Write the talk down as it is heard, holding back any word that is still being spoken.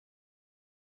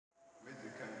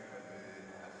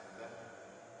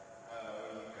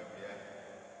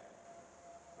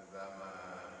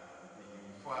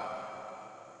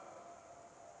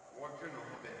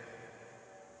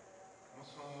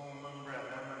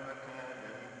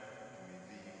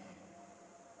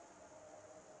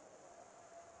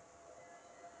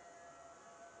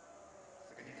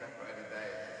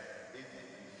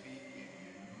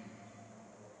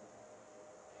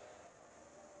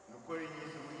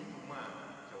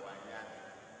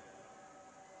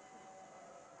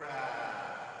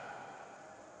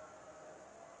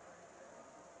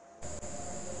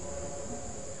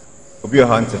Obi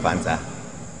Ohante Fanta.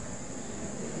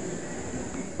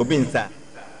 Obi Nsa.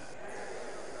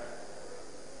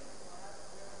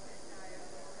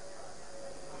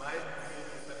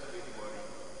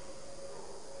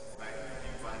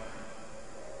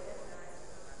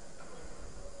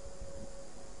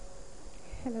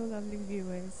 Hello, lovely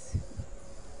viewers.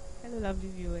 Hello, lovely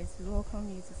viewers. We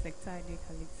welcome you to Sector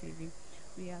Kalik TV.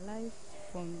 We are live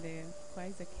from the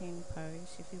Christ King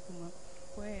Parish, Effiakuma,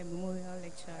 where a memorial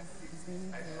lecture is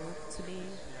being held today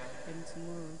and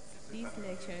tomorrow. These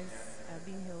lectures are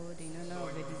being held in honor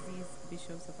of the deceased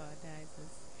bishops of our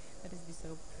diocese. That is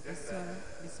Bishop Esua,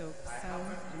 Bishop Sam,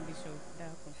 and Bishop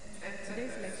Dako.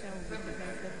 Today's lecture will be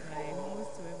presented by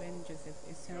Most Reverend Joseph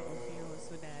Esua of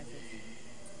Yoso Diocese.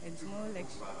 And tomorrow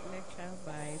lecture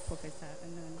by Professor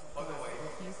Anan of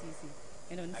UCC.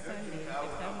 And on Sunday, the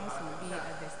climax will be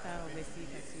at the Star of the Sea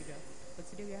Cathedral. But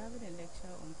today we are having a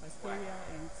lecture on pastoral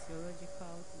and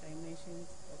theological dimensions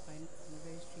of an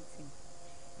anniversary team.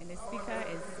 And the speaker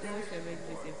is Most Reverend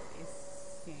Joseph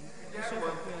Essien, Bishop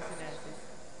of Yoso Diocese.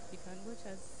 You can watch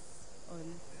us on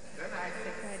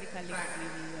Sector Catholic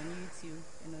TV on YouTube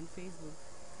and on Facebook,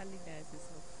 Catholic Diocese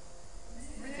of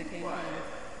Second.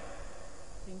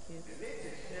 Thank you.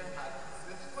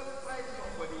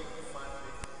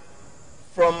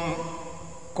 From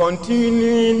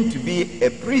continuing to be a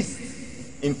priest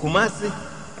in Kumasi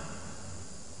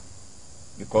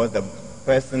because the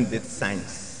person did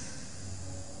science.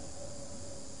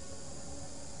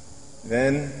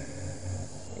 Then,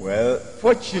 well,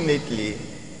 fortunately,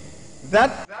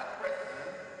 that person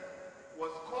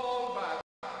was called back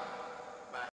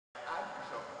by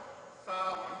Archbishop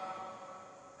Salmon,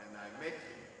 and I met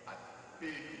him at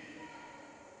Philippines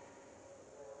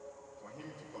for him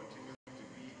to continue to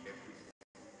be a priest.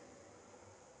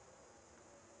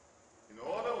 In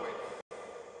other words,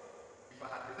 if I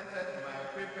had presented my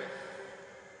papers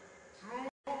through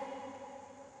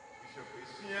Bishop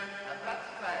Essien at that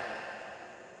time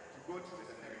to go to the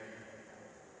seminary,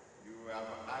 you have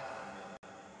asked me,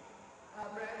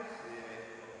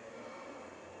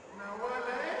 now what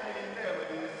I did there with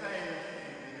the science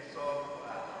is so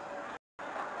far.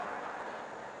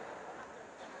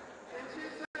 And she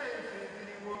science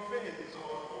is more faith is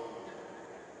all.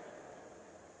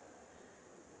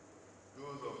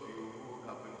 Those of you who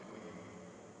happen to know him,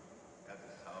 that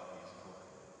is how he spoke.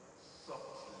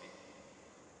 Softly,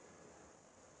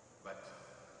 but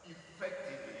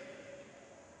effectively.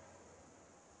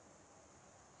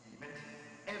 He meant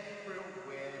every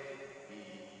word he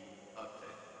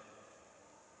uttered.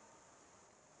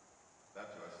 That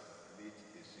was late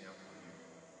Essien for you.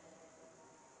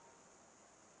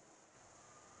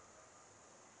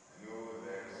 I know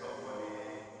there is somebody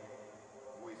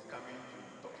who is coming to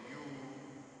talk to you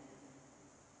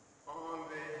on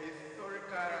the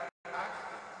historical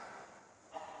aspects.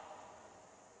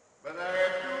 But there are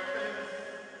a few things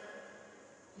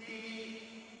he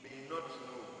may not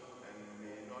know and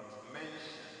may not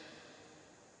mention.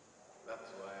 That's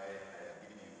why I have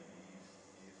given you these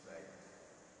insights.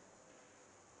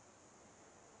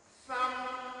 Some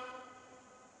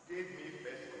gave me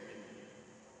first communion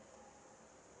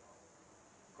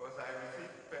because I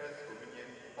received first communion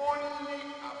only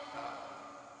after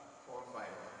 4-5.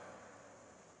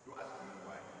 Don't ask me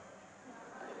why.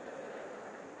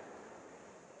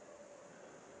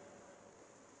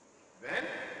 Then,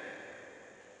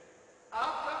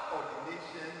 after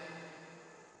ordination,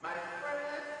 my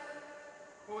first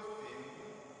posting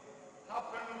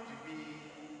happened to be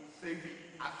Sevi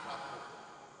Asapo,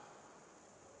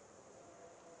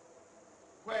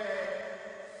 where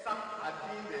some had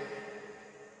been the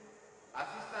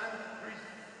assistant priest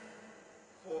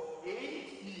for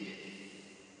 8 years.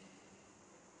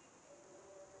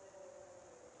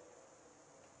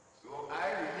 So I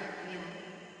relieved him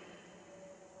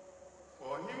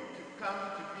for him to come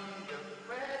to be the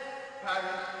first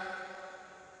parish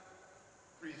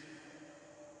priest.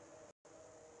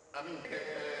 I mean,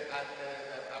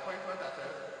 appointment as a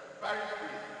parish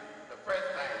priest the first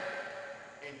time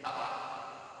in Aba.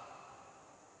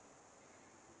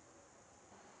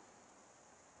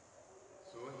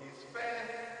 So his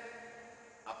first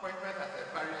appointment as a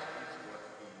parish priest was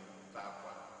in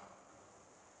Takwa.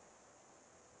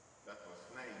 That was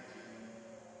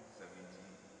 1977.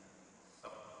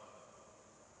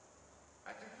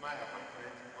 I took my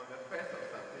appointment on the 1st of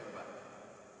September.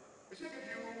 It should give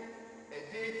you a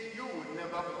date you would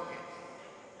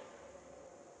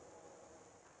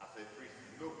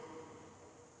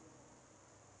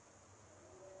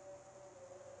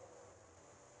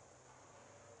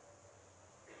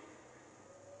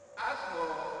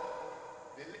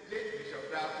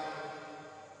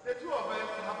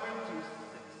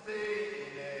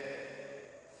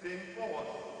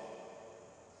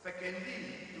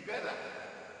secondee together.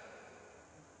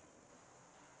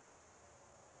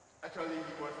 Actually,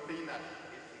 he was staying at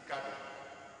Effiakuma.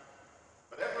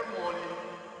 But every morning,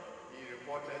 he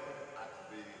reported at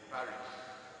the parish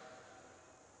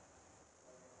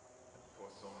for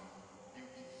some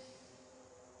duties.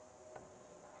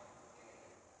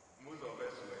 Most of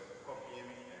us were copying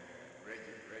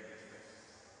registers.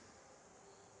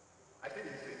 I think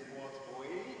it was for 8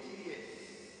 years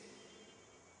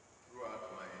throughout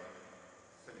my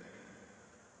seminary.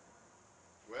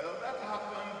 Well, that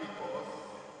happened because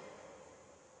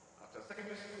after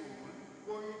secondary school,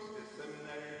 going to the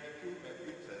seminary became a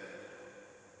bit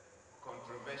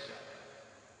controversial.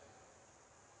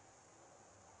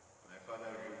 My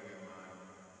father, railway man,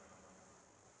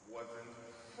 wasn't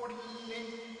fully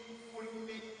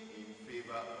in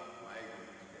favor of my going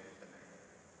to the seminary.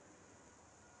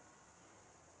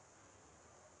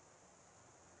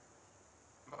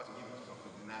 Papa to give some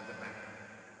of the Nazareth.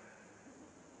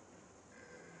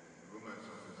 Romans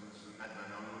of the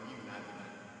Nazareth, I'm not even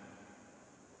Nazareth.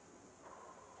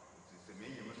 It's a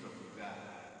main of God.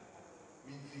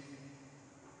 Means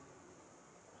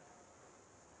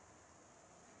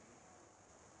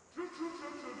True.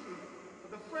 For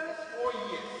the first 4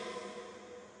 years,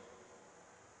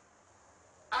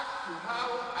 as to how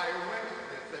I went to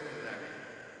the seminary,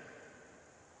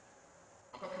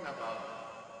 I'm talking about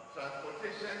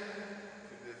transportation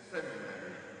to the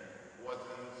seminary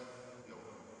wasn't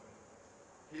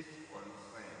his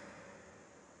concern.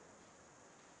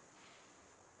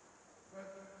 But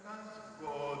thanks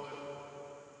God,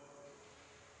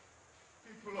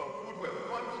 people of goodwill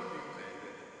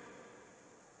contributed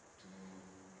to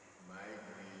my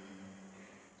going to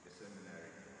the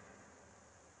seminary.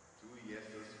 2 years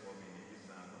for me in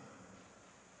Isano,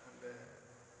 and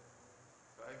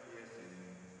 5 years in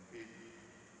Haiti.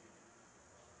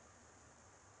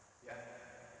 Yeah,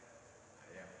 I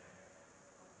am.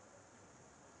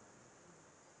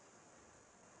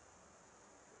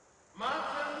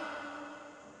 Martin,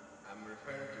 I'm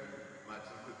referring to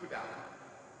Martin Kukuda.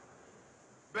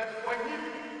 But for him,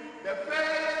 the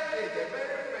very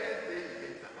first day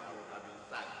he came, I would have been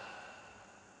sad.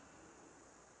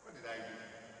 What did I do?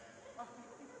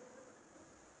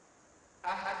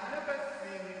 I had never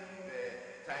seen the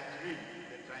tangerine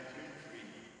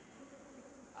tree.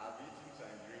 I've eaten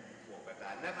tangerine before, but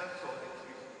I never saw the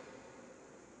tree.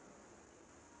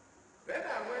 Then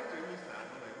I went to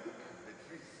Isano and looked at the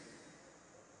trees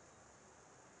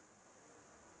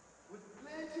with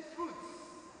plenty fruits,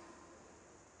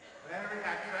 very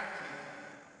attractive.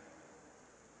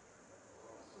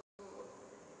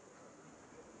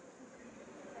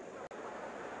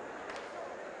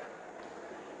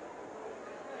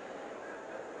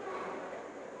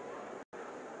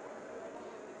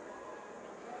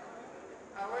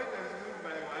 I went and stood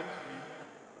by one tree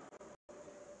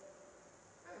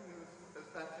and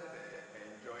started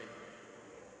enjoying it.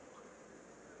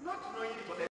 Not knowing it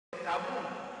was a taboo.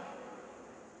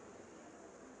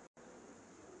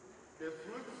 The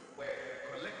fruits were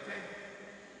collected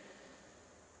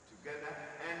together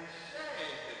and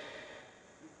shared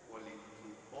equally to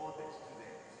all the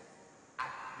students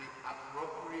at the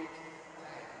appropriate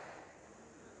time.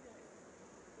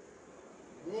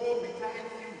 Woe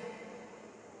betide you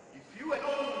if you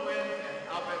alone went and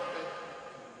harvested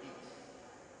to eat.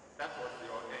 That was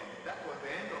your end. That was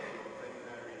the end of your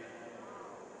seminary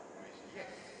mission. Yes.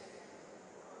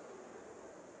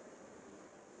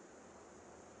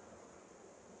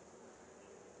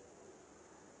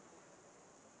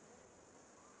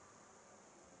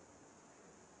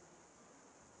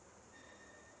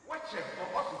 Watch it for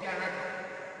us to be around.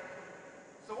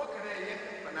 So what can I get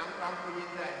when I'm coming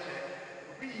in that chair?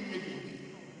 Being in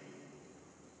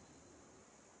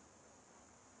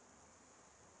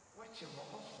watch it for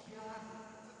us to be around.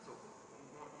 So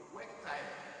work time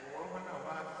for 1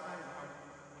 hour, sign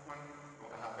one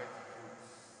harvest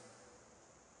fruits.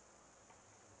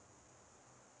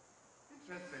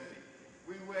 Interestingly,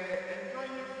 we were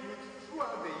enjoying fruit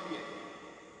throughout the year.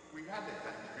 We had a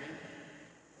tangerine,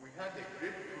 we had the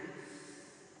grapefruits,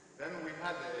 then we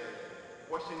had the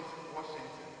Washington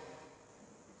oranges.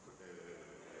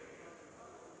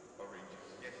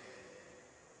 Yes.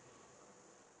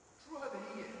 Throughout the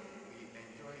year, we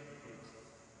enjoyed fruit.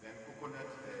 Then coconut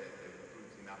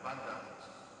fruit in abundance.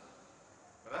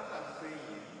 But as I'm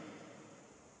saying,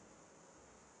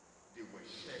 they were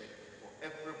shared for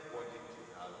everybody to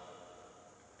have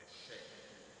a share.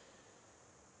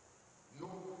 No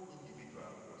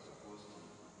individual was supposed to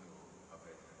have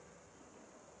it.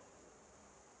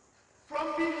 From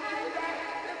behind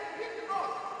that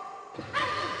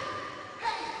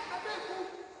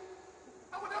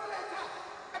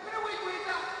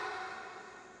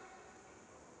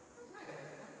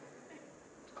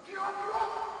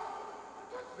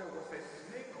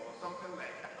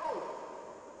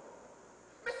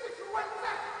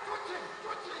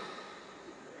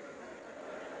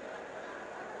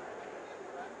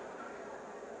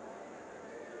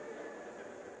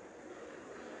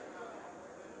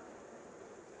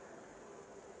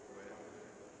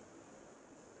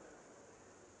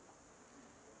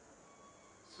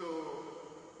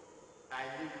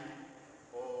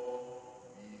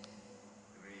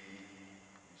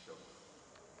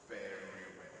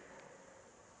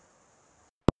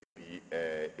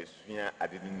I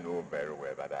didn't know very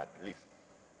well, but at least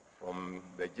from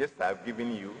the gist I've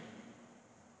given you,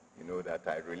 you know that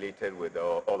I related with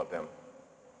all of them.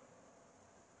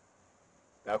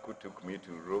 Naku took me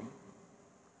to Rome.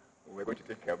 We were going to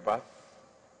take a bus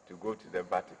to go to the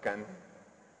Vatican.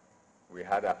 We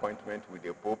had an appointment with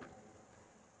the Pope.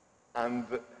 And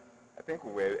I think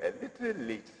we were a little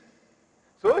late.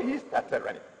 So he started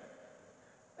running.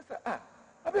 I said,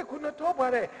 I could not talk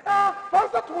about it.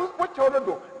 Once that what you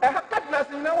do. I have got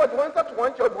nothing now. Once that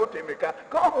one child go to America.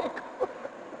 Go home.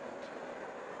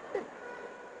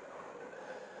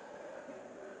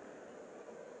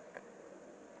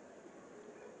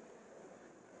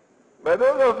 But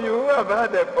those of you who have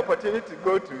had the opportunity to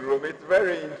go to Rome, it's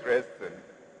very interesting.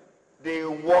 They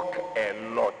walk a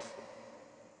lot.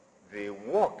 They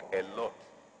walk a lot.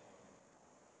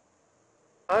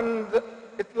 And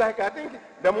it's like, I think,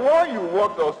 the more you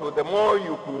walk also, the more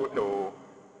you could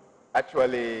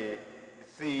actually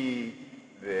see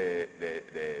the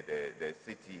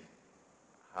city,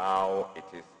 how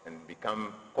it is, and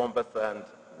become conversant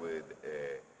with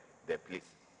the place.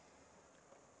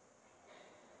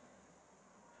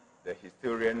 The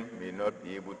historian may not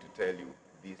be able to tell you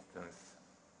these things.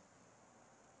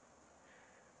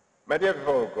 My dear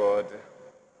people of God,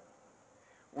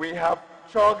 we have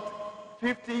chalked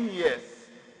 50 years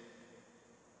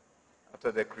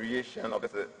after the creation of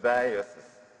the diocese.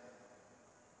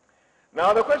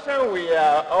 Now the question we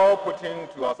are all putting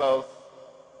to ourselves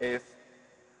is,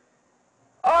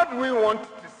 how do we want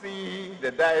to see the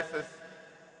diocese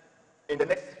in the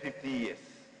next 50 years?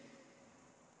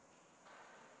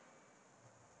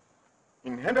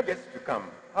 In 100 years to come,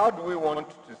 how do we want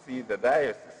to see the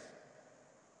diocese?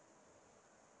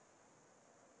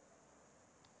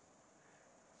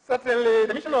 Certainly,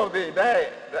 the mission of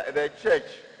the church,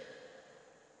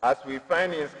 as we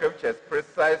find in scriptures,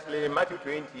 precisely in Matthew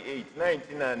 28,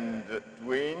 19 and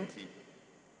 20.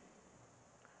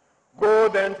 Go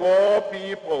then to all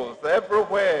peoples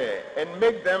everywhere and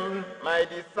make them my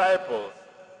disciples.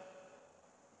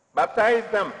 Baptize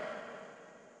them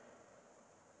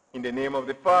in the name of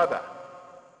the Father,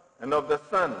 and of the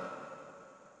Son,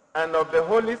 and of the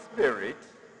Holy Spirit,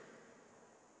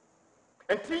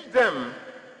 and teach them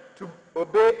to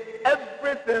obey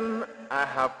everything I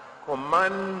have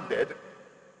commanded.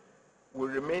 Will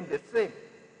remain the same.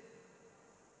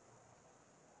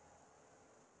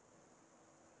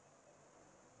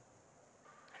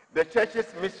 The church's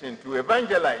mission to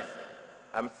evangelize,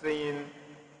 I'm saying,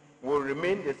 will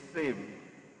remain the same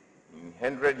in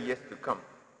 100 years to come.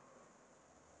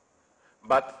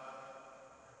 But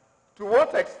to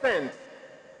what extent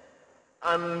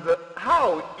and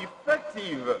how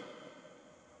effective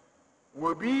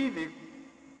will be the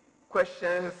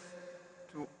questions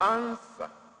to answer?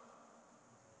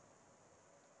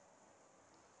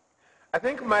 I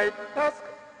think my task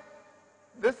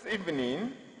this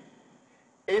evening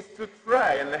is to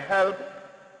try and help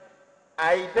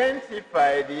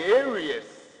identify the areas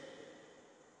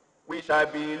we shall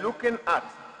be looking at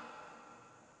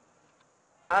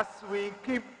as we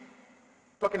keep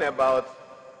talking about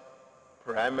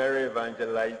primary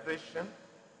evangelization,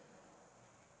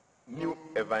 new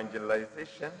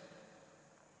evangelization,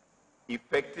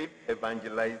 effective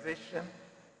evangelization,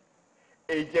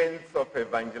 agents of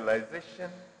evangelization,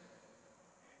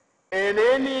 and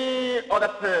any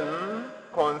other thing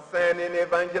concerning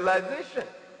evangelization.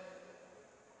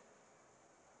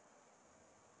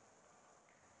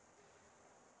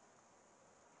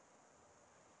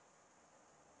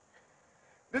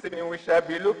 This evening we shall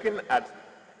be looking at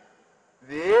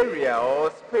the area or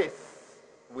space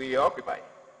we occupy.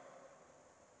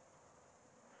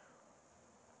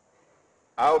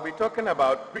 I'll be talking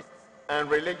about priests and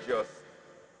religious,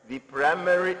 the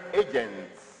primary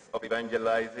agents of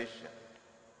evangelization.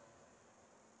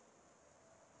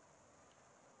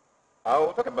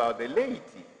 I'll talk about the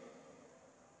laity,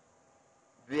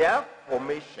 their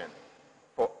formation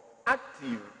for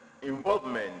active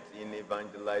involvement in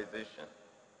evangelization.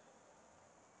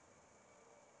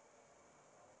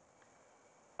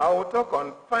 I will talk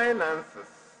on finances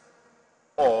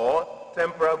or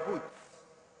temporal goods.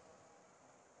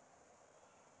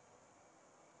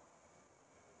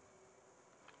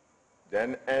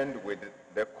 Then end with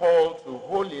the call to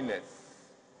holiness,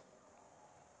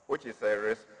 which is a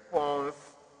response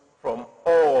from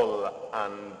all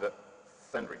and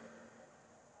sundry.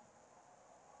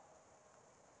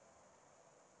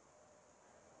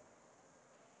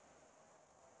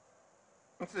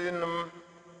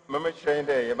 Mama trained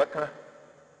there, Yabaka.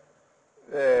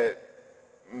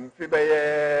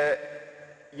 Fibaya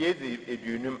Yedi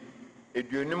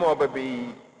Edunum or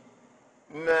baby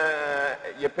na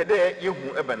yepede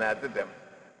yehu ebanade dem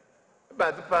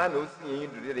ba de pa na osi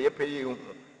yin dure de yepede yehu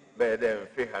be de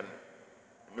mfe han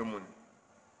no mun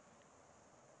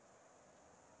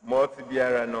moti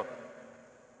biara no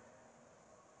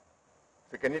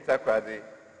sekanita kwade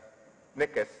ne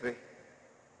kese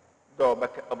do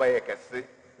ba ye kese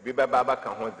bi ba ka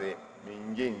ho de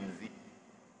minje nzi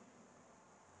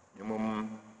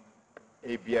nyumum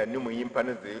ebia ni mu yimpa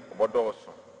ne de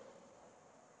obodoso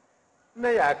na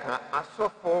ya ka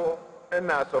asofo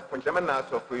na asofo nchama na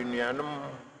asofo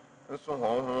enuanum nso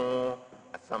ho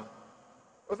asam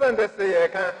osande se ye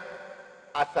ka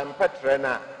asam petre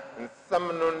na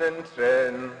nsam no ne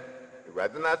ntren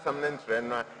iwade na asam ne ntren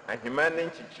no ahima ne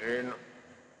nchichire no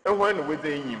ehwan no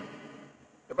weze enyim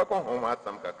e ba ko ho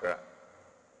asam kakra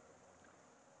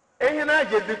ehina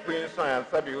agezi kwin so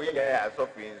ansa bi wo ye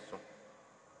asofo nso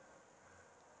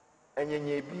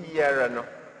enyenye bi yara no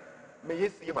me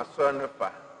yesi maso no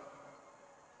fa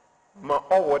ma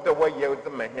owo de wo ye de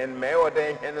mehen me wo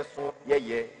de hen so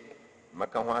ye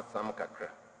maka ho asam kakra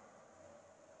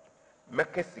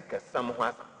maka sikasam ho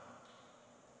asam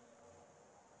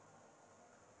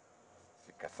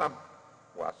sikasam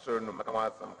wa so no maka ho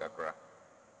asam kakra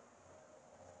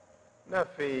na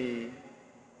fe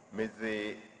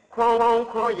meze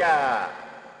kron ya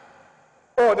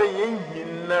o de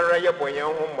yin nara ye boyen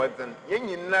ho mozen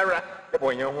yin nara ye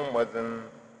boyen ho mozen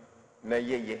na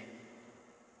ye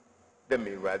de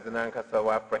me razina nkasa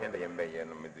wa friend ye mbeye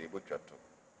no meze botwato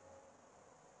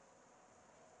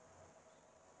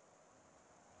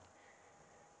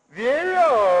the area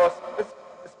of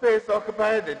space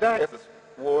occupied the diocese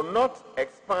will not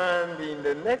expand in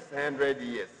the next 100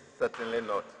 years, certainly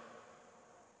not.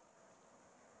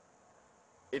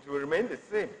 It will remain the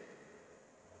same.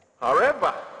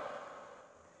 However,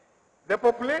 the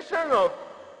population of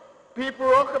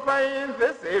people occupying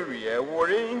this area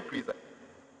will increase,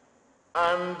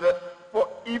 and for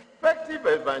effective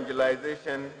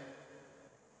evangelization,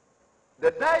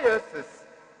 the diocese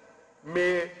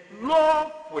may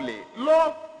lawfully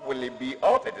be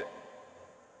altered,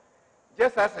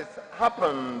 just as it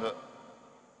happened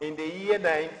in the year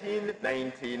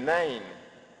 1999.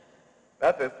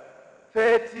 That is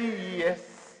 30 years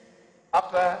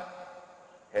after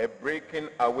her breaking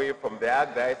away from the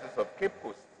Archdiocese of Cape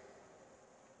Coast.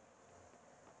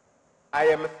 I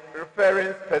am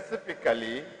referring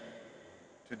specifically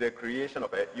to the creation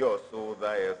of your soul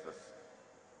diocese.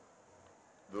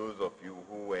 Those of you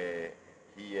who were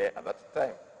here at that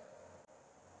time.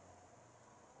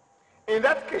 In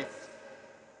that case,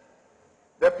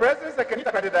 the present second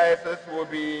diocese will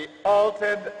be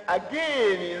altered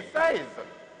again in size,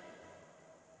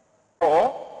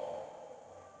 or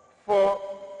for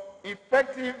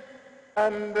effective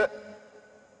and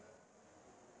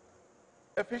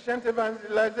efficient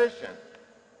evangelization.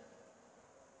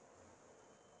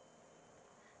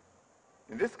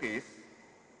 In this case,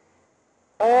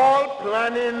 all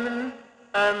planning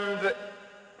and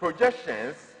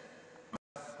projections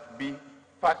must be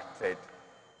factored.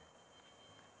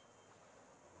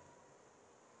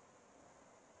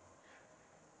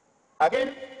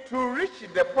 Again, to reach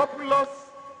the populous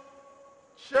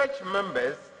church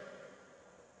members,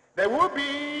 there will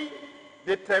be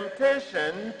the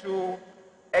temptation to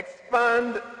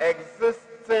expand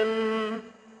existing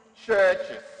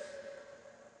churches.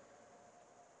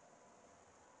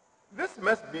 This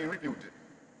must be reviewed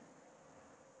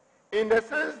in the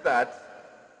sense that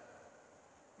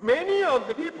many of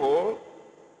the people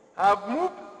have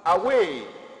moved away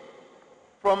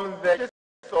from the churches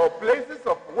or places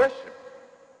of worship.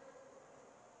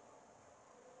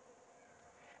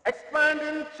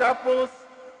 Expanding chapels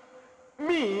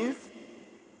means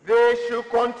they should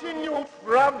continue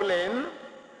traveling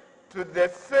to the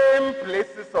same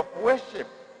places of worship.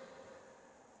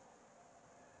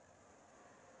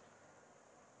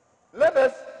 Let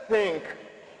us think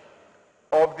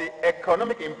of the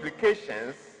economic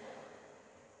implications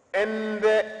and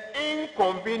the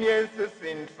inconveniences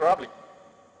in traveling.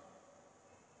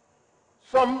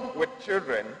 Some with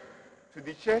children to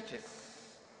the churches.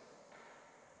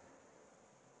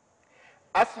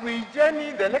 As we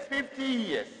journey the next 50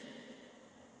 years,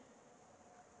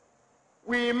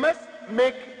 we must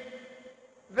make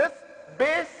this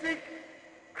basic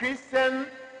Christian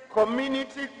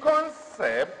community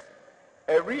concept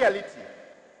a reality.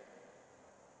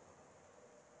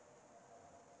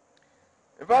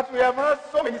 In fact, we have had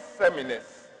so many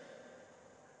seminars,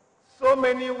 so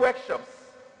many workshops,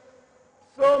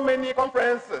 so many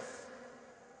conferences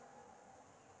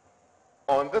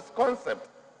on this concept.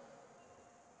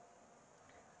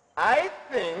 I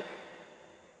think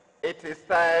it is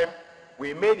time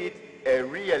we made it a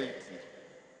reality.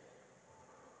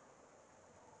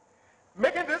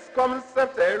 Making this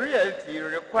concept a reality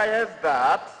requires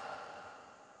that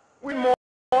we more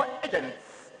agents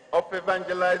of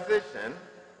evangelization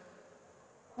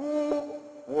who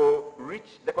will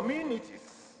reach the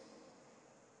communities.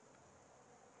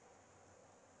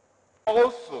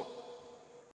 Also,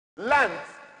 land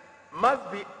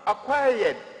must be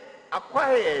acquired,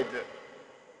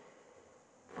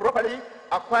 properly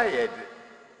acquired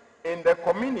in the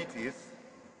communities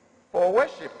for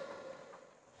worship.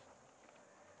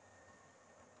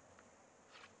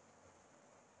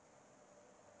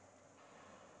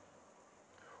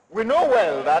 We know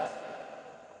well that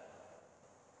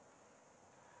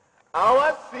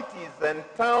our cities and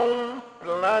town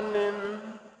planning,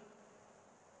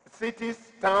 cities,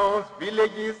 towns,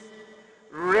 villages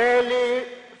rarely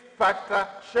factor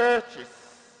churches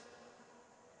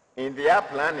in their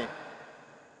planning.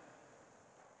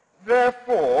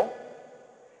 Therefore,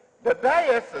 the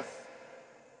diocese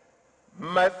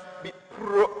must be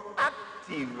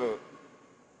proactive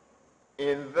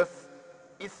in this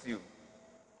issue.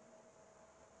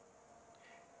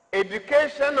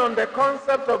 Education on the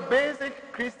concept of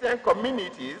basic Christian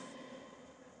communities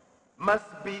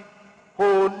must be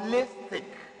holistic.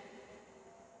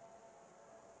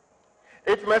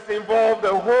 It must involve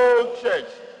the whole church,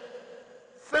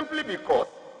 simply because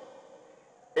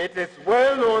it is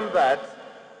well known that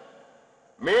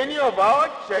many of our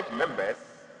church members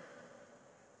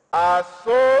are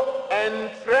so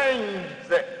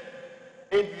entrenched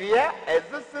in their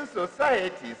existing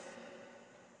societies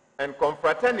and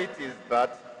confraternities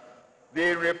that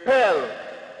they repel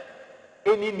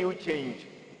any new change.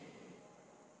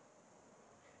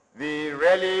 They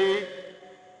rarely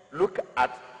look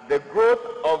at the growth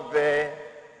of the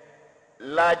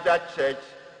larger church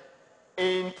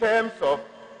in terms of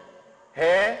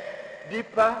her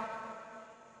deeper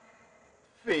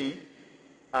faith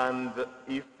and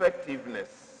effectiveness.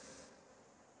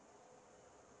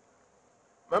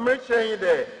 Mama saying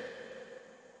there,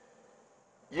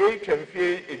 ye can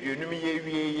feel edunum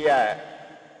ye ya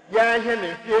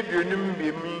hen feel edunum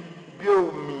be me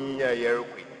bio mi ya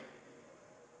yerwe.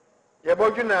 Ye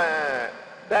boduna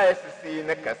diocese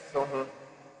ne kaso ho.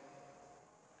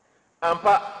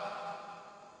 Ampa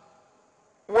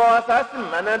was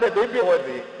asking another baby was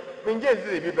it?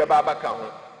 Minje bi baba baka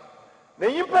ho. Na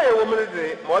yimpa ye wo me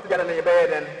de mo tjana na ye be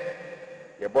den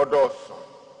ye bodoso.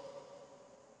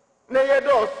 Na ye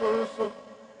doso nso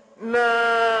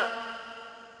na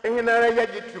enginara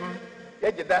yagitum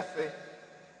yagidase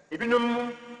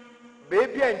ibinum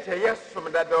baby anche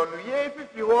yesom dada onu ye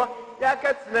fifi ho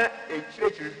yakatena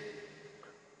echirechi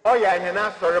oya hena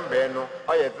asore mbe no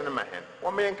oya zene mahen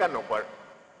wo menka nokwar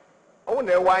owo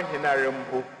na ewa henare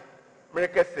mbo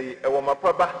mereka sei ewo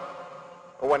mapaba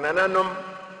owo nananom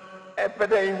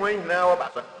epeda ihu hina wo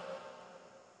baso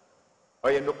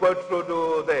oya nokwar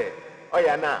trodo de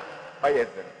oya na oya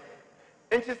zene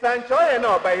enchi sancho oya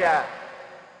na obaya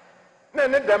na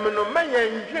ne dam no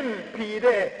mayanhwin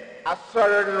pide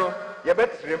asore no ye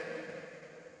betrem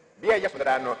dia ye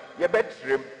sodara no ye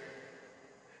betrem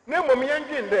na mom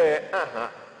yanhwin de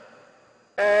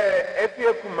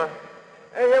Effiakuma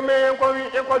ye me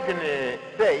yenkwadwene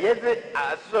de ye ze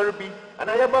asore bi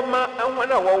ana ye bama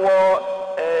anwana wowo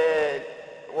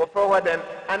wo forwarden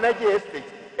anaje estate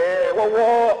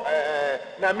wowo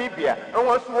Namibia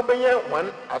anwo so benye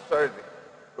one asore de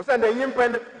usanda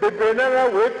yimpen bebre nara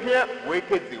we pia we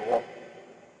kezi ho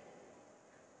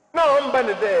na omba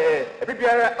ne de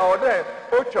bibiara o de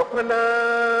o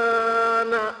chokwana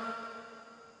na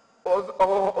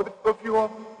o fiho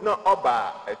na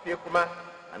oba Effiakuma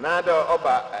another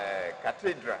oba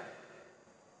cathedral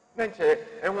na nche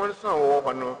enwon so wo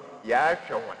ho no ya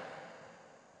hwe won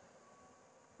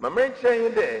mama nche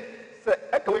de se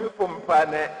aka we fom pa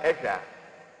na ehwa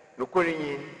no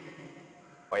korinyi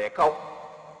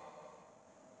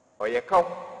oyekaw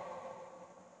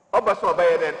oba so oba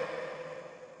yeden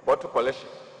bottle collection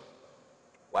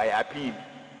why appeal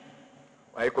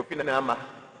why kofi na ama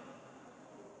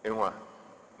enwa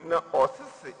na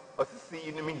osisi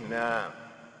yinu mi hina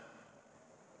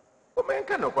o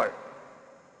menka no kwar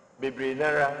bebre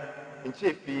nara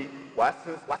nchefi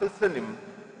wasesenim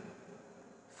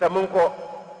samunko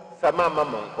samama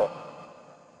monko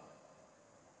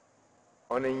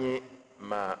onenyi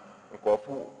ma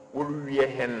nkofu woruwie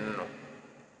hen no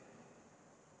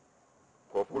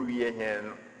kofu wie hen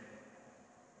no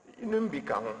inum bi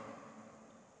ka ho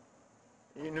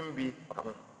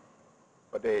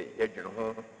ode yedwene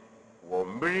ho wo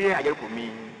mbiri a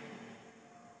yekomi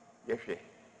yehwe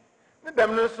ne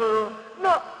dam no so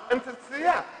no ntete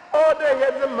a all the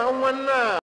heads of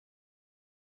Mawana.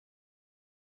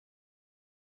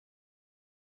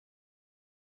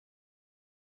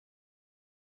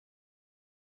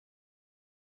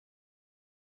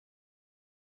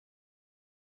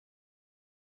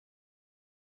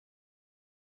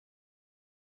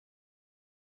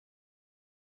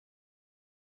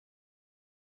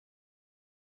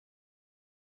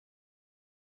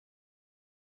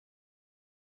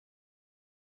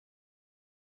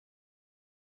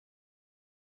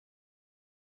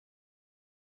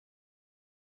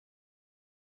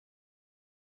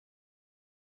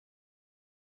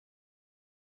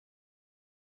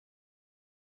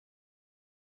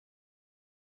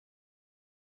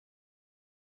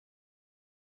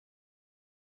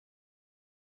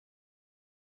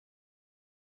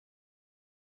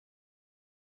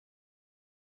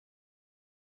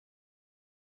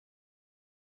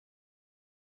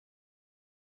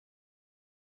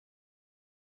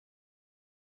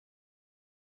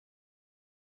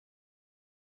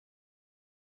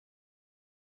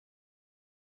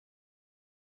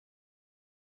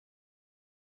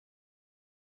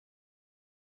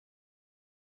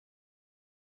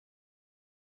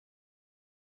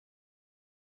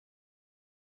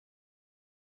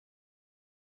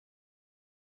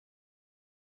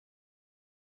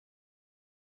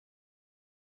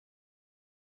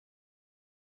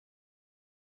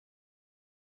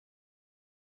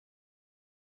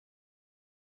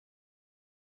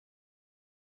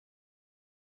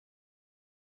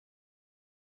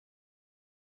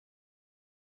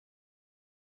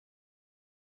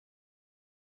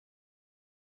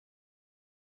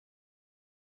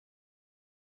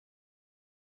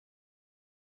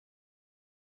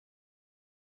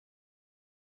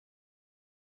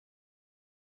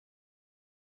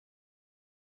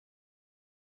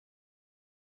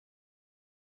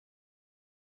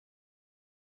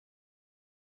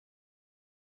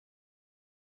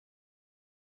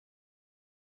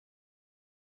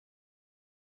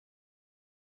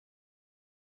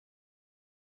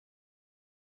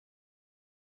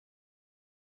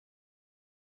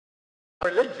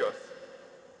 Religious,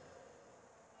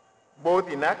 both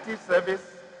in active service,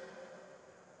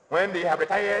 when they have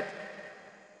retired,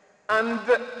 and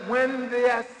when they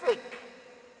are sick.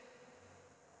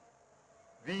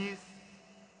 These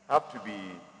have to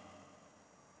be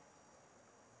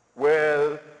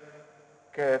well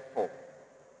cared for.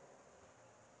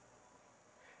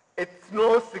 It's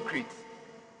no secret,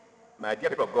 my dear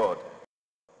people of God,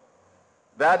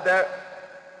 that the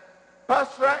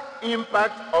pastoral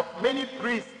impact of many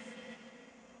priests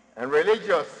and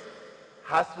religious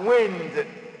has waned.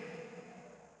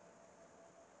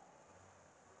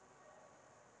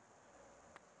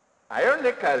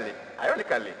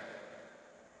 Ironically,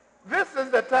 this is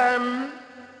the time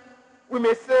we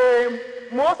may say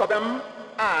most of them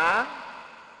are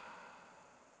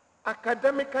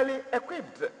academically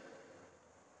equipped.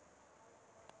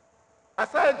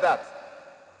 Aside that,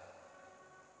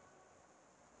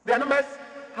 their numbers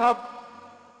have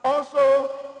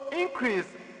also increased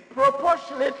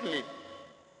proportionately.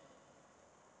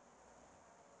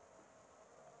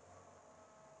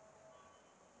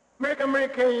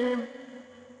 American,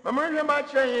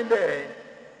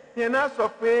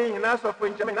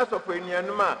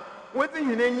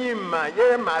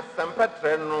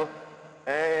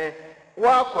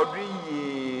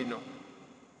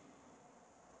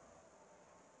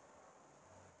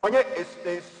 onye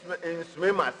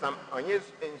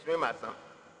insume masam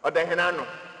odehenano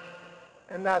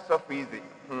and that's so easy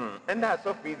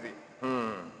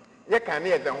ye can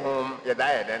hear the home ye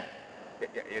die then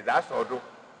is that so do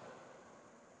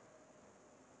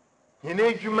hine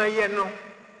adwuma ye no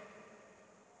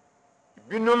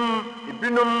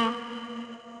ibinum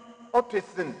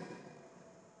otesin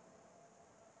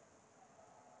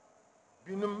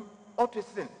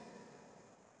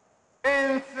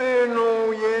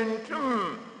Ensino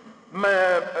yentum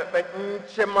ma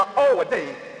nchema owo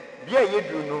dai bia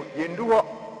yedu no yendu ho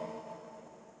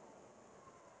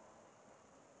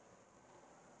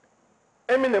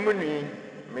emina munui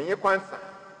menye kwansa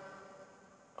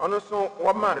ono so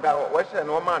wo man da wo hye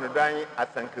no man do an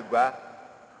asankagua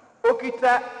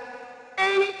okita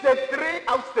 83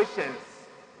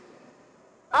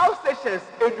 outstations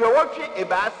eduwotwe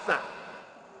ebaasa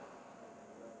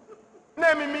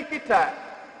na mimi kita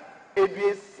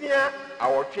eduesia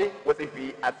awotwe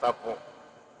wosefi asafo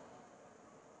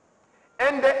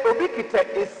and obi kita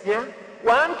esia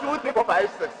 1 2 3 4 5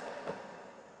 6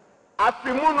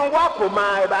 afimunu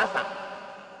wakoma ebasa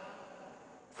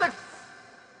 6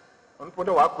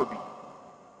 onpodo wakobi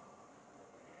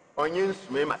onye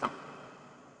nsume masam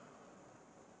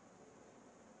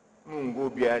mungo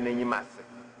bia na nyimase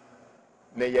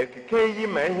na ye keke yi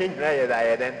ma hinjira ye da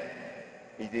ye den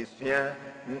idesua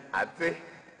ate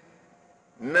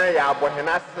na ya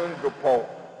abohena sindropo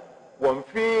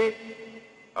wonfi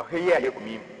ohiya ye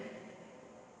kumim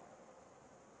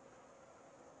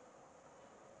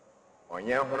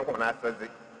onye hono ko na asazi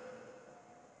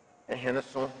ehene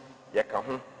so ye ka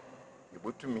ho ye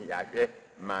botumi ya hwe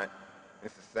ma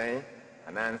nsesan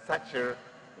ana nsacher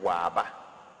wa aba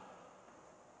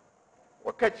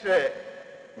wakache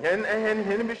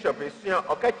hen bishop esua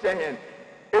okache hen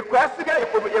ekwasiga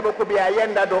ye bokobi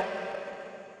ayenda do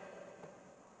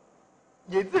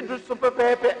ye zidu so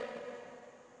pepepe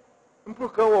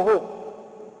mpuka wo ho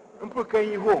mpuka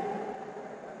yi ho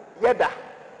yeda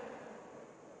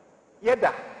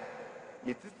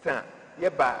yetita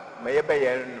yeba ma yeba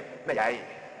yen na yayi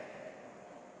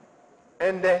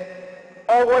ende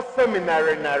owo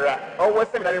seminary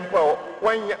mpo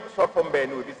wanya so from be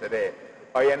no bi se de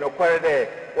oye no kware de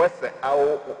wose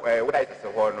awo what I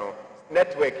say ho no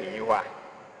network yi ho a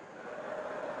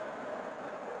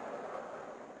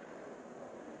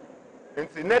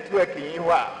nti network yi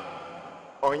ho a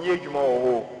onye adwuma wo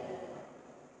ho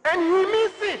and he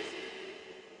means it.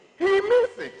 He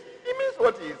means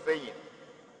what he is saying.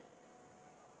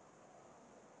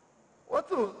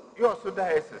 What is your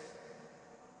diocese?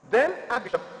 Then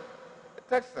Bishop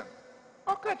Texan,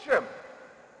 okay, Chim.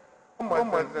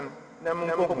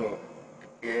 Namungo,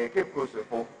 Cape Coast,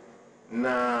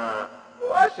 na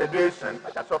what's a duration?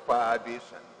 I shall suffer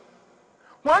duration.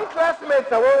 One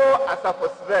classmate, as I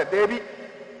was there, David,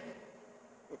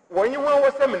 when you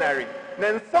were seminary,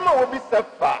 then someone will be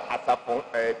suffer as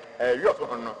a yacht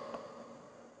or no.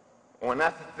 When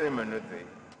I say minute,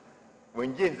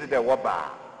 when James did the waba,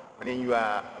 when you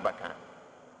are back,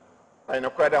 I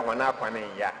know quite a one up on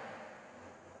in ya,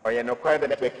 or you know quite a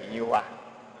network you are,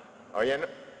 or you know,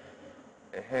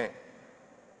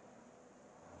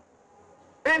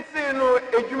 and say no,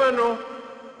 a Jumano,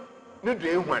 no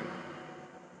day one.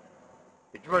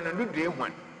 A Jumano, no day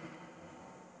one.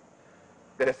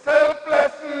 The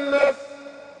selflessness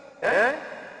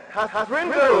has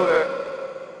dwindled.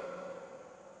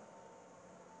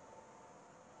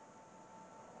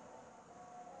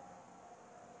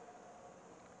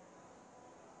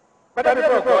 But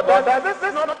this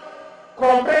is not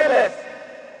compel us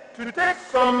to take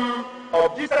some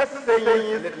of Jesus'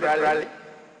 sayings literally.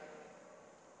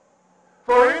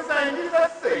 For instance,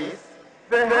 Jesus says,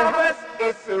 the harvest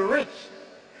is rich,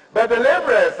 but the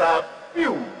laborers are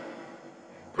few.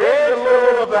 Praise the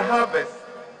Lord of the harvest,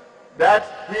 that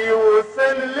he will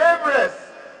send laborers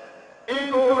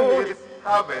into his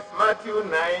harvest. Matthew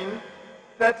 9,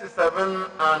 37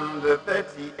 and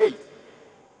 38.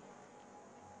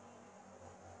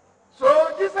 So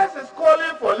Jesus is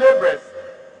calling for laborers.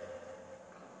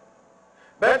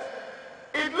 But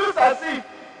it looks as if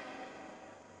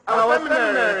our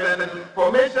seminaries and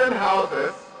formation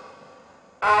houses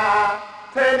are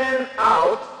turning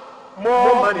out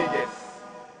more managers,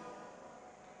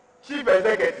 chief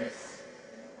executives,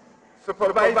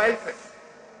 supervisors,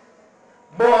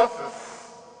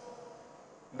 bosses,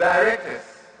 directors,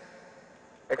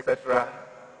 etc.,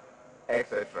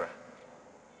 etc.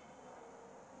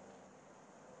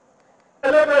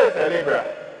 A laborer is a laborer,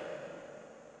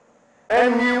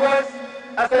 and he works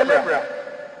as a laborer.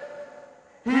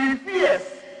 He fears.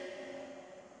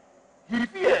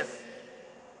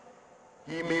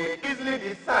 He may easily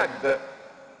be sacked.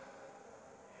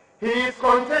 He is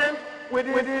content with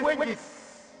his wages.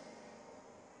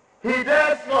 He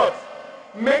does not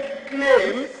make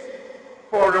claims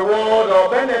for reward or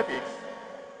benefits.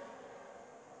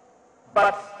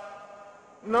 But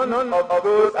none of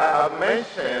those I have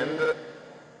mentioned,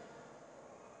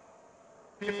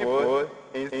 people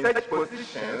in such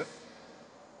positions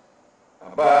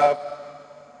above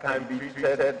can be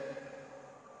treated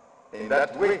in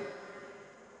that way.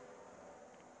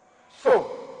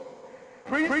 So,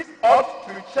 priests ought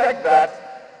to check that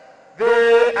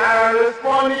they are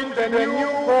responding to the new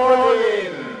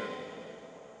calling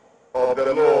of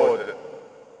the Lord.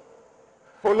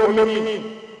 Follow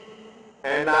me,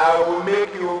 and I will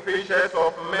make you fishers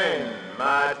of men.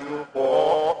 Matthew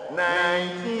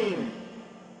 4:19.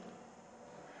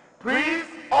 Priests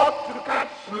ought to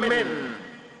catch men,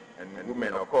 and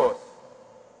women, of course.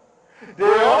 They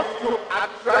ought to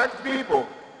attract people,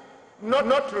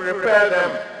 not to repel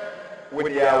them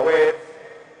with their words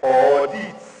or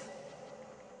deeds.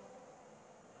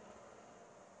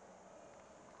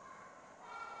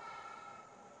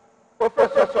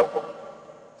 Professor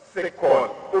Sekol,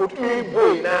 Otumi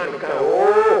Boy Nan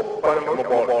can Panama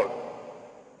ball.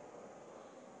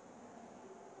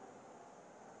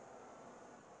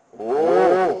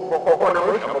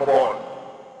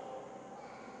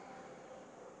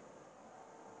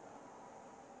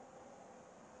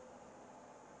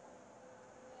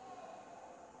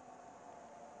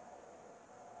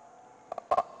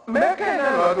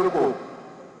 American go.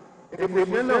 If we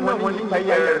no one in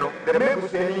Payano, the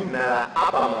members saying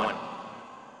upper one.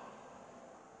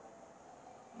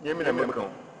 Yemina American.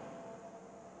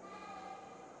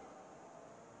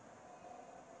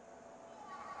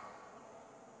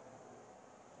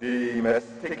 They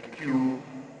must take you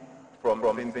from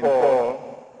St.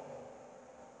 Paul,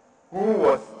 who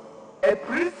was a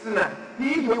prisoner.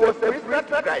 He was a prisoner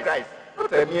to Christ,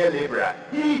 not a mere laborer.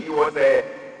 He was a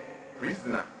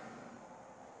prisoner.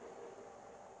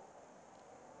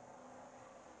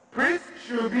 Priest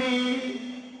should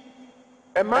be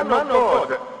a man of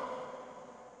God.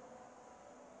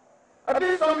 At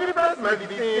least some difference might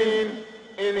be seen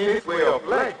in his way of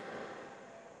life.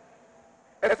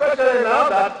 Especially now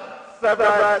that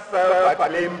several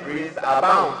self-proclaimed priests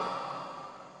abound.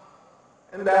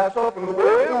 And they are so from the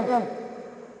world.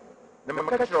 The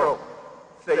Macatro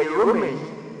say, Rumi,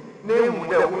 name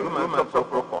the woman of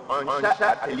Sopro on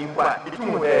Shat Lingua, it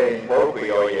will be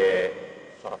Borgo.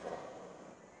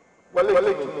 Well,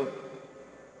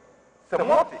 some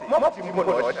more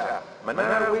Timosha,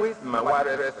 Manara, my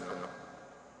water,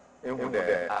 and who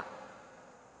there are.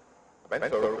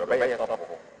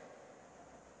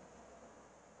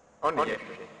 On the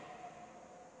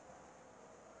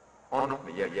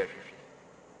yes.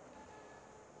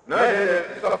 No,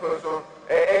 so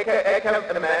I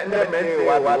can't imagine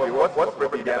what's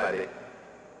probably there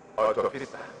or to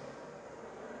officer.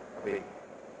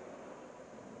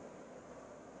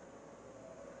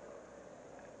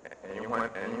 Anyone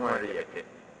react?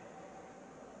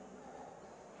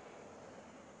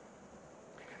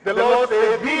 The Lord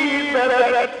says, be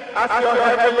perfect as your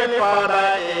heavenly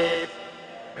Father is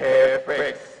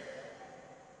perfect.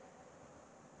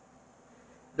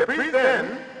 The priest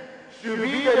then should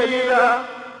be the leader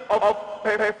of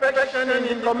perfection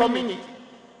in the community.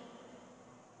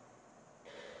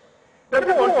 The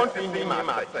people want to see him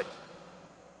as such,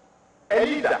 a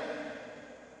leader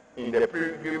in the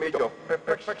pilgrimage of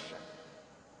perfection.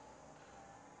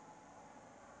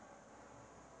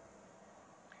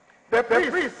 The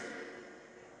priest,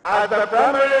 as the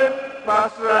primary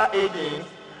pastoral agents,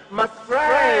 must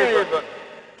strive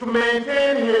to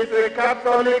maintain his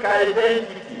Catholic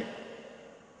identity.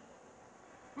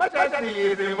 Much as he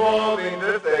is involved in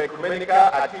these ecumenical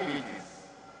activities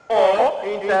or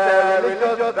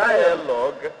interreligious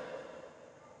dialogue,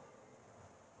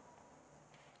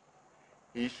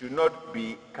 he should not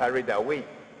be carried away.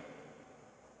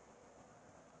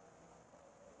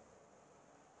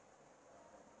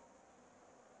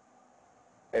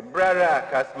 A brother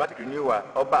charismatic renewal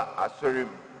Oba Asorim.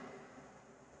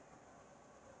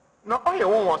 No, all you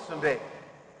want was today.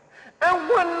 And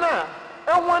one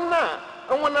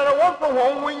for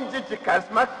one win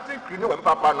charismatic renewal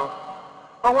Papa no.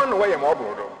 I want to wear more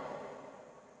brodo.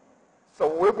 So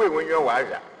we when you're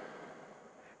warrior.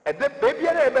 And the baby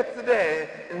I bet today,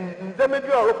 and then maybe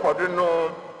I'll record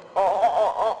no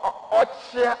or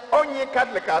share on your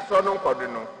Catholic as on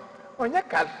Cordino. On your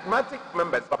charismatic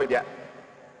members, Papa.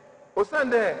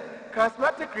 Osande,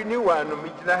 charismatic renewal, no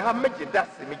Mijina, how much it does,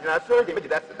 Mijina, so they make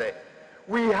it today.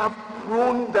 We have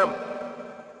pruned them.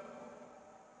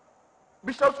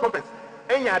 Bishop's Conference,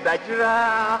 and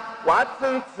Yadajira,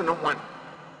 Watson's no one.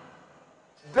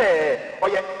 There, or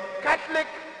your Catholic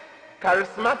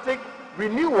charismatic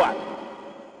renewal,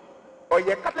 or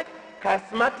your Catholic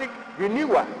charismatic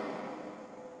renewal.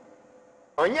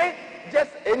 On ye,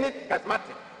 just any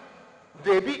charismatic.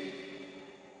 They be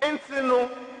insino.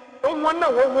 Don't wonder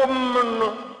what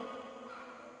woman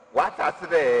what I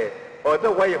say, or the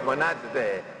way of one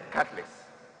the Catholics.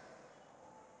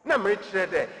 Now,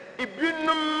 Richard, if you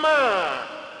know, ma,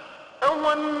 I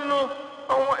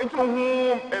want into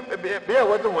whom bear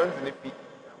was the ones in the feet.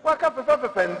 What up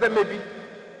with friends, then maybe.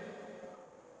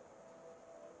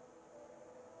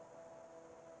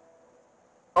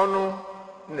 Oh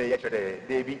no, yesterday,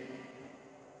 Davy.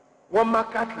 One more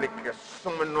Catholic,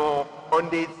 someone on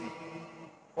Daisy.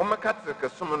 Oma Catholic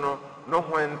summono no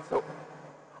one so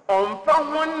on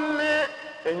found one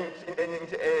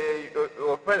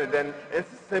or president and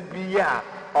Sabia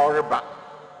or back.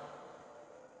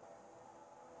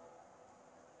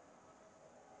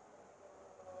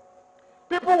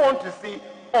 People want to see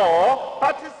or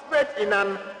participate in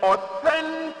an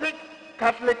authentic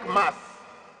Catholic Mass,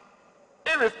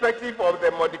 irrespective of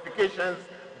the modifications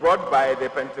brought by the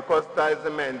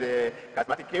Pentecostalism and the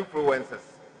charismatic influences.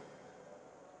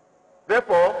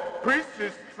 Therefore, priests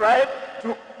should strive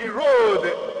to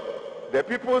erode the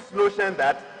people's notion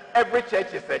that every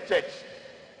church is a church.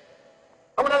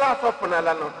 I'm going to last off on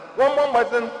Alano. One more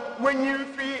wasn't when you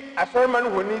see a sermon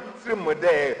who needs to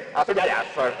model, I said, yes,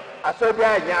 sir. I said,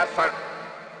 yes, sir.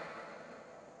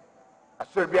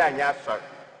 asɔre bi anya asɔre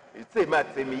ɛsɛ ma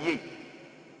temiye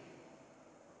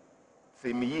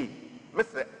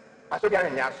mese asɔre bi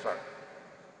anya asɔre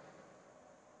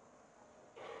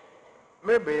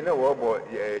maybe no wo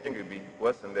jingle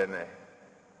wasn't then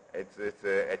it's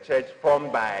a church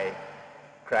formed by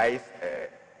Christ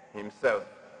himself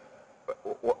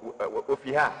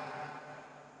Ofiha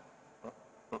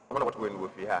I wonder what we're in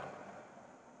Ofiha.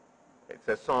 It's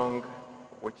a song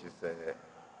which is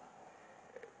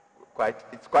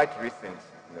quite recent.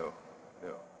 No.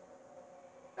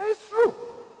 It's true.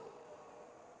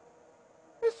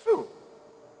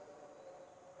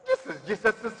 This is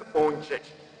Jesus' own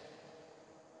church.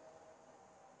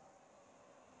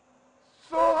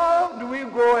 So how do we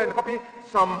go and copy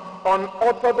some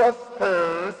unorthodox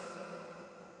things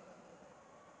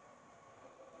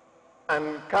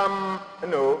and come,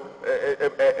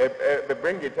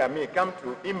 bring it at me, come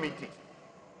to imitate,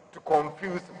 to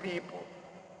confuse people?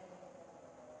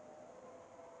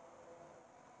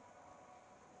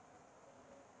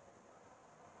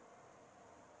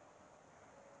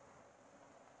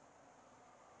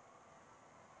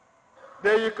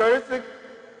 The Eucharistic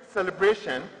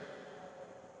celebration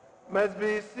must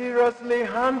be seriously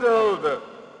handled.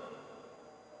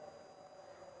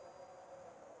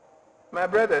 My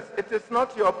brothers, it is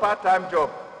not your part-time job.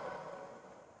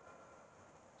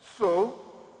 So,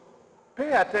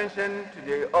 pay attention to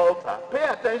the altar. Pay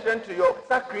attention to your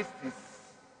sacristies.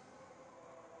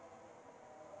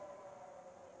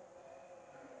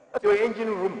 That's your engine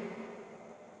room.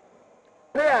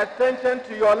 Pay attention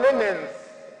to your linens.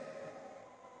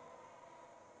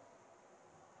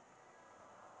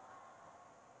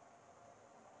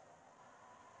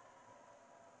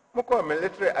 Moko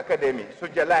military academy, so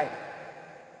July.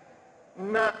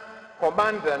 Na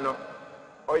commander no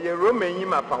oye Roman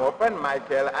yima pa open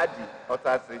Michael Adi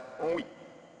otase onwi.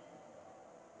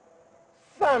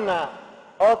 Sana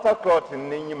altar cloth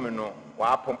ni yim no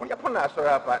wa pom. Ya pon na asori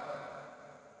apa.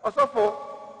 Osofo,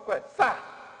 sir.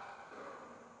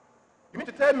 You mean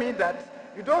to tell me that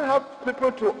you don't have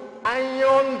people to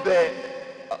iron the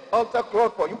altar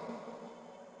cloth for you?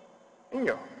 In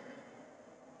your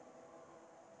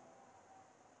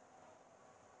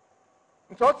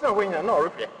so what's the way you're not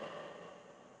repair?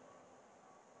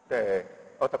 The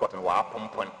other cotton wa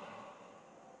pumpon.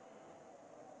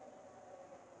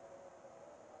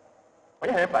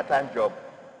 When you have a part-time job,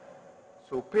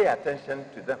 so pay attention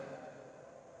to them.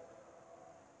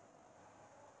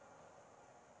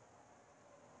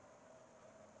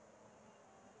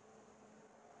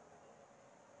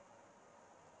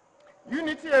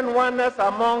 Unity and oneness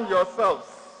among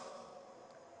yourselves.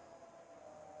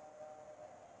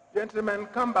 Gentlemen,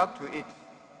 come back to it.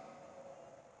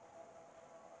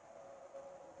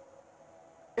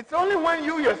 It's only when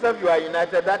you yourself you are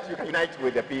united that you can unite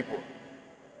with the people.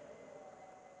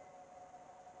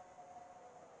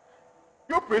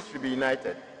 You priests should be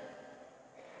united.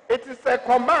 It is a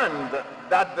command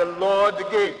that the Lord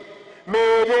gave.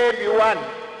 May they be one.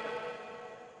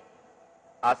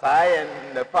 As I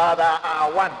and the Father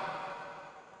are one.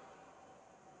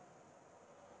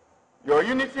 Your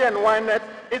unity and oneness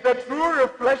is a true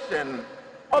reflection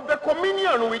of the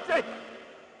communion we take.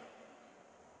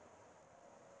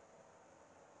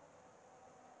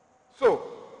 So,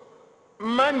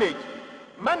 manage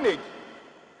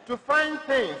to find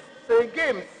things, say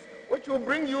games, which will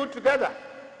bring you together.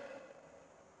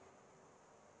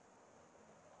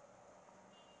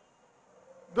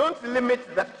 Don't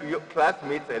limit that to your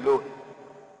classmates alone.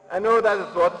 I know that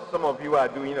is what some of you are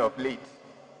doing of late.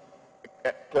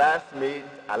 Classmate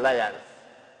alliance.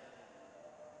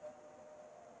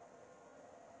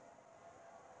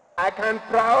 I can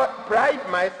pride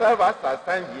myself as I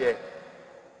stand here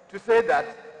to say that,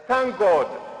 thank God,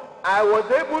 I was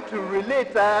able to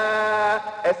relate,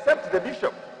 except the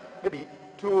bishop, maybe,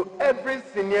 to every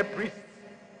senior priest.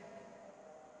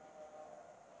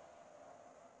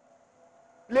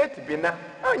 Late Bina,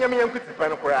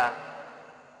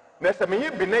 Nessa me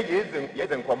bina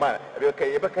yezen koma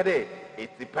okay yebakade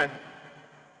etipan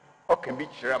o can be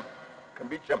chram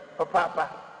papa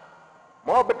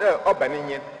mo bede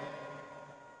obaninyen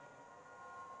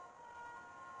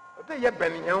ode ye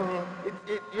baninyen ho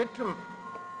yetum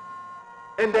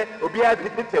and then obi had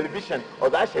the television or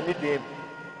that shani dem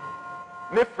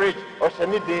ne fridge or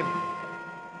shani dem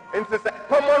and it's a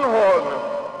common hall.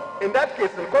 In that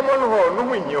case in common hall no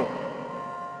winyo.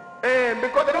 And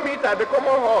because they don't meet at the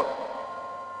common hall.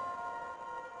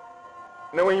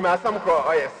 Now when you must some crow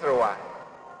or yes, why?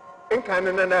 In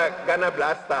Canada, Ghana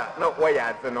blaster, not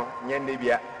wires, no,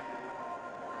 Yandibia.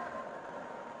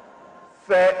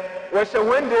 Say, when she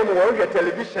one day we work at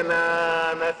television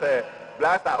and I say,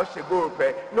 blaster o she go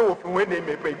pe no fi when they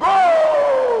make go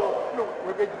no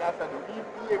we be jina asado iye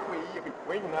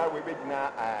when na we be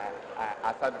jina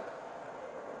asado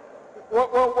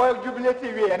what jubilate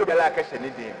we no be like a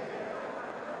day.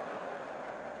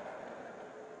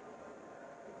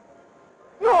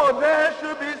 No, there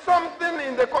should be something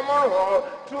in the common hall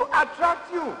to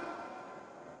attract you.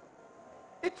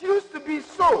 It used to be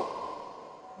so.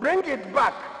 Bring it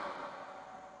back.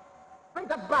 Bring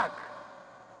that back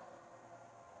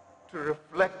to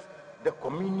reflect the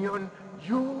communion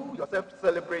you yourself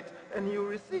celebrate and you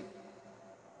receive.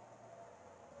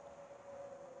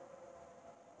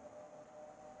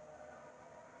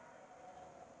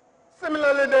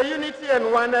 Similarly, the unity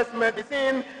and oneness may be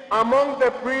seen among the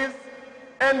priests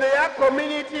and their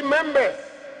community members.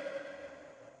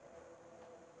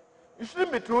 You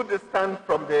shouldn't be too distant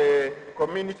from the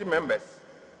community members.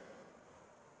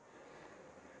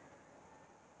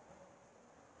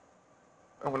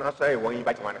 And when I say one, you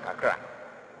one kakra.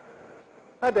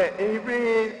 Other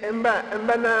every emba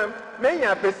many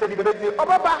are pesedi bedeti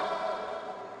obaba.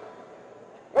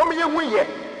 What me you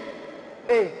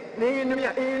eh, ne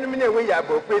we ya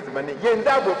bo face man,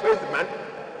 yenza bo face man.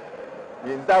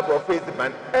 Yenza bo face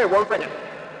man. Eh, one friend.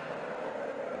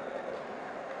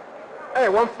 Eh,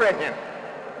 one friend here.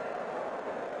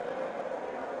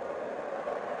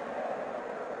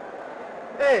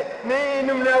 Eh, ne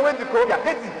numna went to Kobe,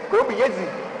 Kobe Yezi.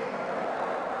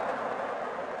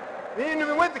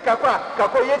 Ne went to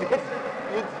Kako Yezi.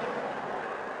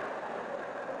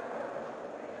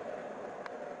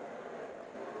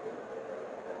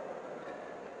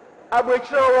 I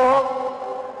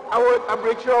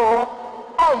break your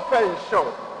unfair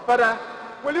show. Father,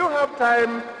 will you have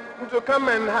time to come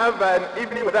and have an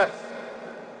evening with us?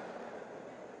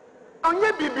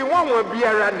 Onye bibi one will be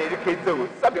around the kids.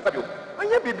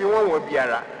 Onye bibi one will be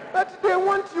around. But they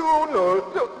want you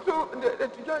to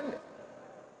join us.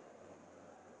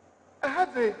 I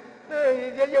had to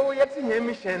you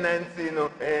mission and see you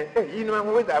know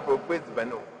who is about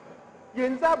Bano.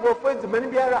 Yenzabo first man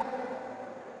be around.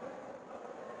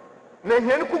 Na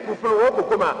hen kuku fun wo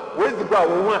kokoma wezi gba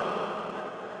wo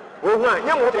hu a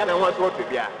nya mo ta na wan so to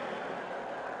bia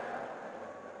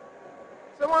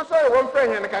se won so e won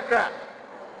friend hen kakra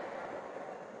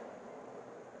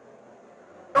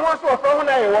e won so ofo hu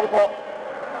na e won ko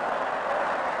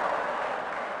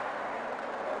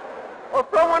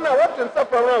ofo hu na what in so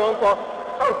for won ko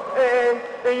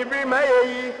you bring my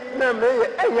na me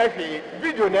enya hwe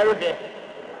video na ro de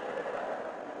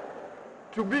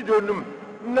to video num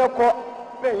Noko,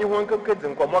 when you want to get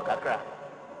in Komokakra.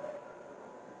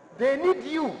 They need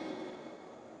you.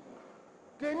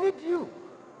 They need you.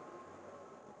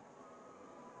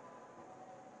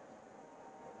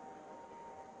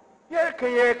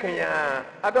 Kenya,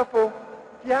 Adafo,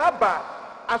 Yaba,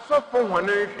 Asofo,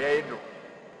 Honorable.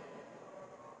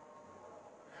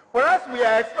 Whereas we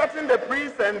are expecting the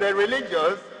priests and the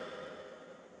religious,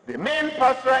 the main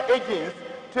pastoral agents,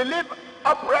 to live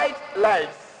upright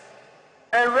lives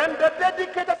and render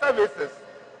dedicated services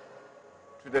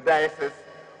to the diocese,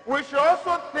 we should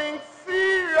also think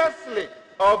seriously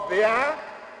of their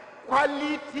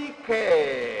quality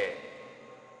care,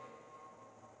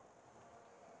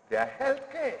 their health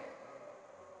care.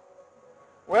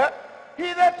 Well,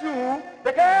 hitherto,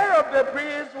 the care of the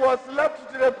priest was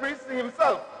left to the priest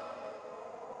himself,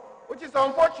 which is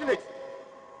unfortunate.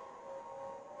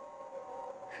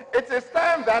 It is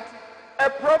time that a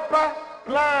proper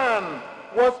plan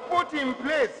was put in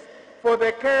place for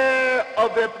the care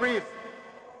of the priest,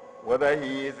 whether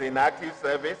he is in active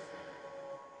service,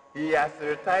 he has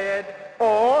retired,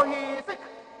 or he is sick.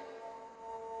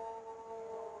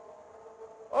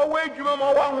 Oh, wait, you know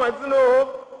one was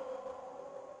no.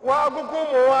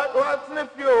 What's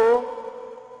nephew?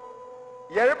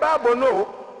 Yerba no,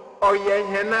 or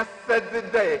Yehena said the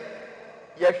day.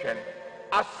 Yeshen,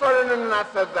 a certain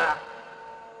Nasaza.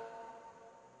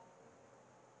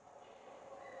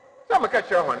 I'm a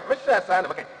catcher one.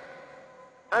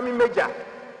 I'm in major.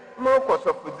 More course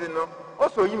of Fuzino.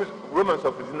 Also use Romans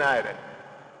of Fuzina Island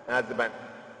as the band.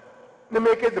 The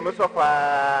makers the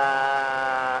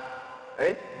Musafa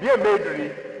be a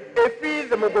maidry. A fee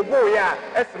the Mogoya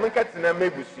as Makatina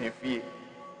Mabusi fee.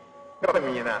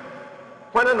 Domina.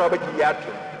 One and over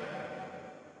Giatu.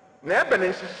 Never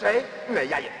and she say,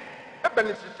 Nayaye. Never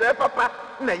and she say, Papa,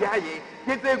 Nayaye.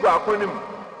 He's a go upon him.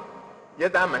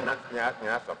 Yes, I'm not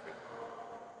Sophie.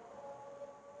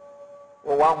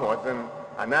 One wasn't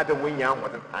another wing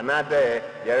wasn't another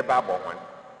Yerba one.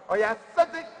 Oh, yeah,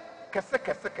 Sadi Kassa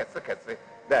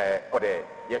there or there,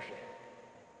 yes.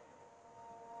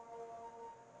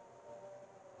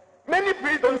 Many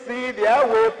priests don't see their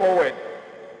way forward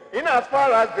in as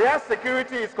far as their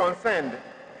security is concerned.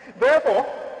 Therefore,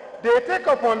 they take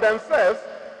upon themselves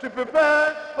to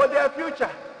prepare for their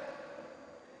future.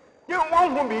 You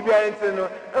won't be behind, and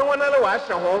one other wash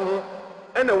a home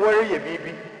and a worry a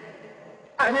baby.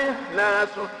 I mean, now,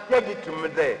 so you get to me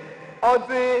there. Or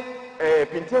the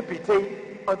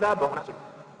pinte or that bonus.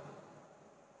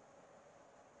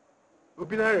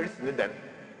 Ubina is in the den.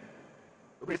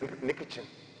 Ubis in the kitchen.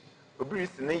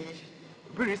 Ubis in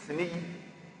the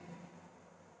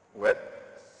well,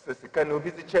 Sissicano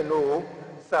visit no,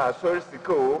 Sa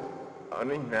Sorsico,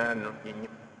 on Nano in.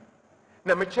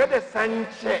 Namachada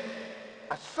Sanche,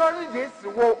 a sorry this,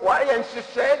 why and she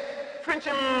said, French,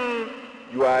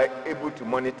 you are able to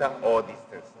monitor all these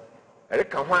things.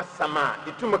 Erika Sama,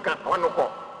 Itumaka,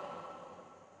 Wanoko.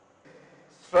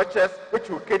 Structures which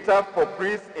will cater for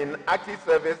priests in active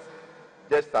service,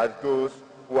 just as those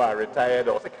who are retired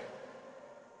or sick.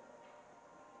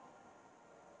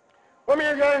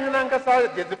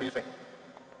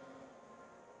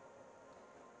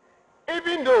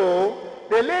 Even though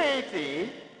the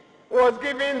laity was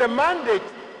given the mandate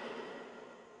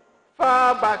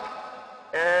far back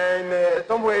in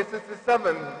somewhere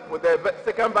 67 with the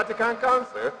Second Vatican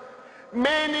Council,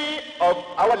 many of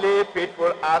our lay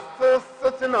faithful are still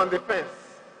sitting on the fence.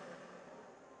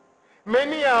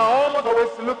 Many are almost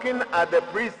always looking at the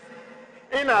priest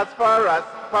in as far as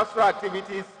pastoral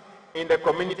activities in the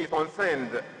community is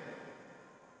concerned.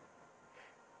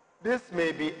 This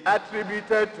may be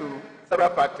attributed to several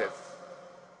factors.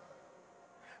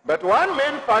 But one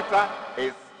main factor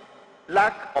is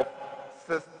lack of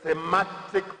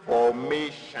systematic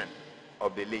formation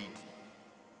of the laity.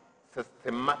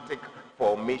 Systematic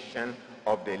formation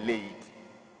of the laity.